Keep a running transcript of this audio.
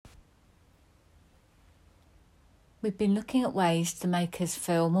We've been looking at ways to make us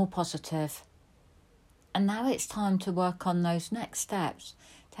feel more positive, and now it's time to work on those next steps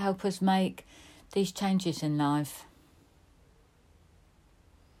to help us make these changes in life.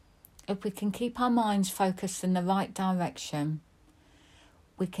 If we can keep our minds focused in the right direction,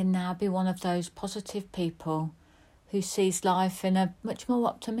 we can now be one of those positive people who sees life in a much more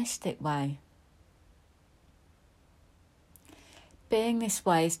optimistic way. Being this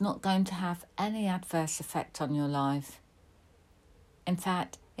way is not going to have any adverse effect on your life. In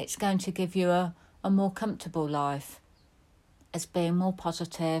fact, it's going to give you a more comfortable life, as being more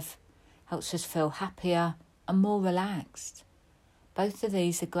positive helps us feel happier and more relaxed. Both of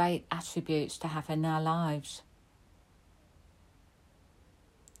these are great attributes to have in our lives.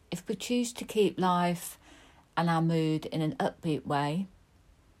 If we choose to keep life and our mood in an upbeat way,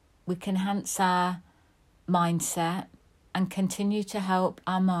 we can enhance our mindset and continue to help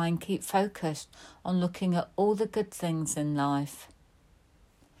our mind keep focused on looking at all the good things in life.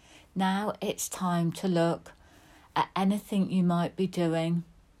 Now it's time to look at anything you might be doing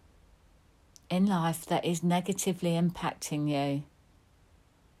in life that is negatively impacting you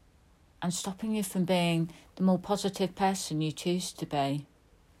and stopping you from being the more positive person you choose to be.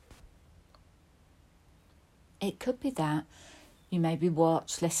 It could be that you maybe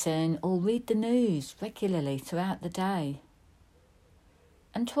watch, listen, or read the news regularly throughout the day.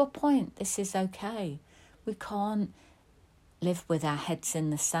 And to a point, this is okay. We can't live with our heads in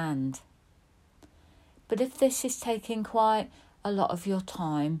the sand. But if this is taking quite a lot of your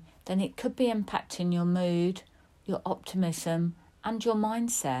time, then it could be impacting your mood, your optimism, and your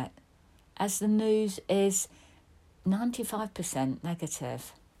mindset, as the news is 95%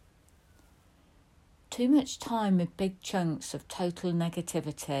 negative. Too much time with big chunks of total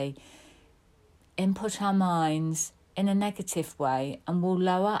negativity input our minds in a negative way and will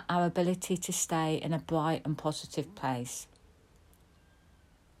lower our ability to stay in a bright and positive place.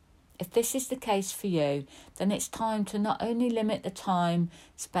 If this is the case for you, then it's time to not only limit the time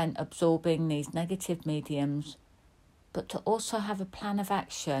spent absorbing these negative mediums, but to also have a plan of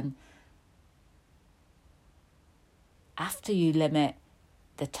action after you limit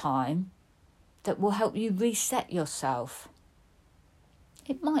the time that will help you reset yourself.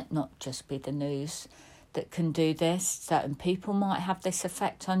 It might not just be the news that can do this. Certain people might have this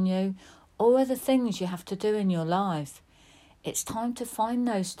effect on you, or other things you have to do in your life. It's time to find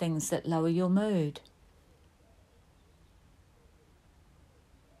those things that lower your mood.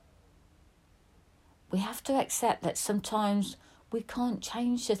 We have to accept that sometimes we can't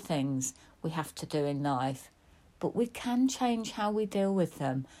change the things we have to do in life, but we can change how we deal with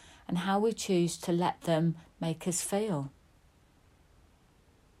them and how we choose to let them make us feel.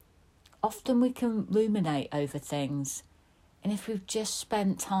 Often we can ruminate over things, and if we've just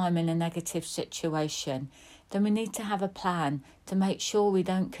spent time in a negative situation, then we need to have a plan to make sure we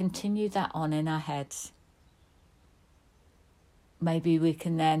don't continue that on in our heads. Maybe we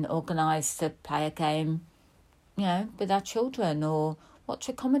can then organise to play a game, with our children, or watch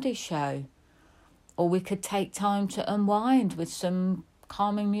a comedy show. Or we could take time to unwind with some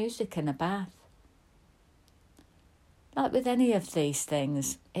calming music in a bath. Like with any of these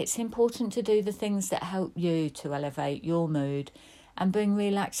things, it's important to do the things that help you to elevate your mood and bring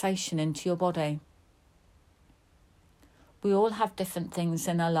relaxation into your body. We all have different things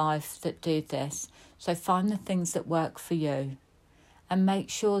in our life that do this, so find the things that work for you and make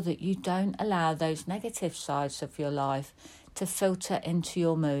sure that you don't allow those negative sides of your life to filter into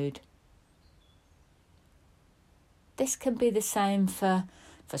your mood. This can be the same for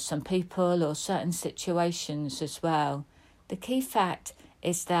some people or certain situations as well. The key fact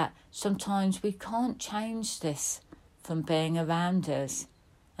is that sometimes we can't change this from being around us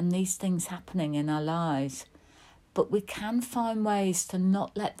and these things happening in our lives, but we can find ways to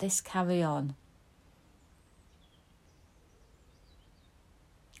not let this carry on.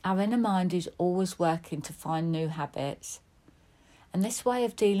 Our inner mind is always working to find new habits, and this way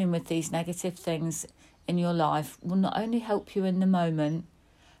of dealing with these negative things in your life will not only help you in the moment,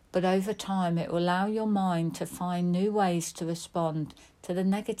 but over time it will allow your mind to find new ways to respond to the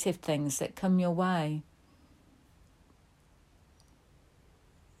negative things that come your way.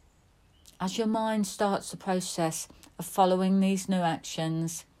 As your mind starts the process of following these new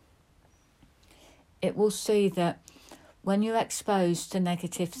actions, it will see that when you're exposed to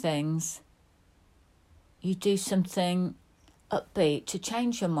negative things, you do something upbeat to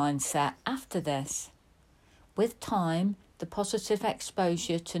change your mindset after this. With time, the positive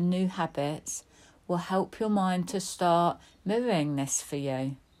exposure to new habits will help your mind to start mirroring this for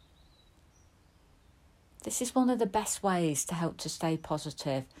you. This is one of the best ways to help to stay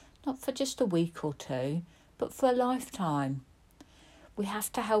positive, not for just a week or two, but for a lifetime. We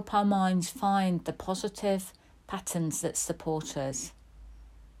have to help our minds find the positive patterns that support us.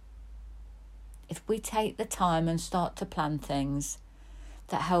 If we take the time and start to plan things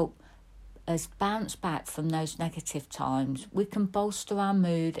that help us bounce back from those negative times, we can bolster our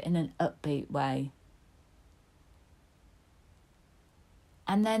mood in an upbeat way.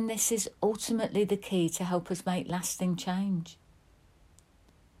 And then this is ultimately the key to help us make lasting change.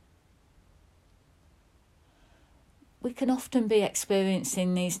 We can often be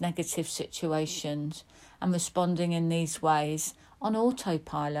experiencing these negative situations and responding in these ways on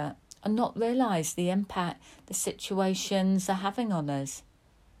autopilot and not realise the impact the situations are having on us.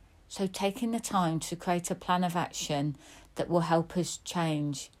 So taking the time to create a plan of action that will help us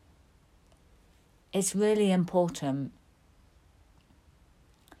change is really important.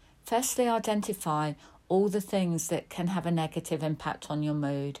 Firstly, identify all the things that can have a negative impact on your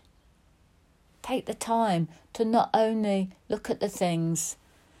mood. Take the time to not only look at the things,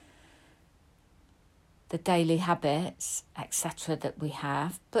 the daily habits, etc. that we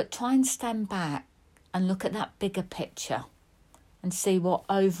have, but try and stand back and look at that bigger picture and see what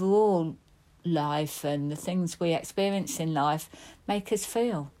overall life and the things we experience in life make us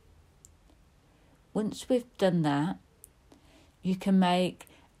feel. Once we've done that, you can make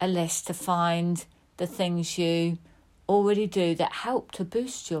a list to find the things you already do that help to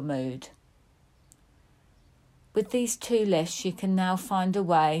boost your mood. With these two lists, you can now find a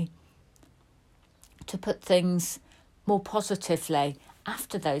way to put things more positively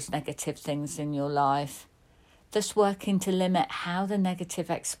after those negative things in your life, thus working to limit how the negative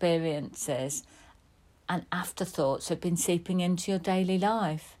experiences and afterthoughts have been seeping into your daily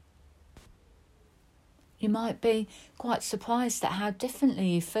life. You might be quite surprised at how differently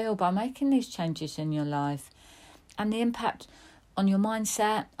you feel by making these changes in your life and the impact on your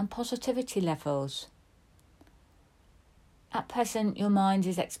mindset and positivity levels. At present, your mind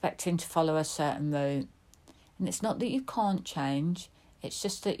is expecting to follow a certain route. And it's not that you can't change, it's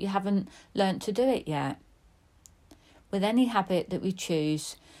just that you haven't learnt to do it yet. With any habit that we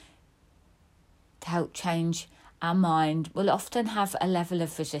choose to help change our mind, we'll often have a level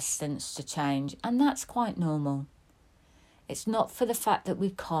of resistance to change, and that's quite normal. It's not for the fact that we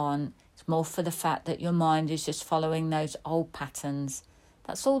can't, it's more for the fact that your mind is just following those old patterns.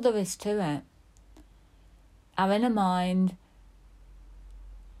 That's all there is to it. Our inner mind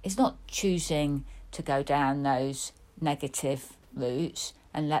is not choosing to go down those negative routes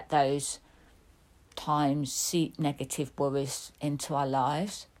and let those times seep negative worries into our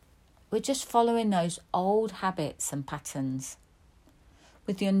lives. We're just following those old habits and patterns.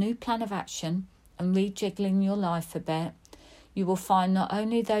 With your new plan of action and rejiggling your life a bit, you will find not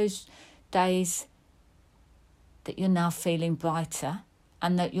only those days that you're now feeling brighter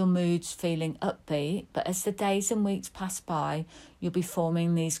and that your mood's feeling upbeat, but as the days and weeks pass by, you'll be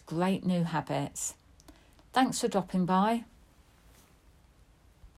forming these great new habits. Thanks for dropping by.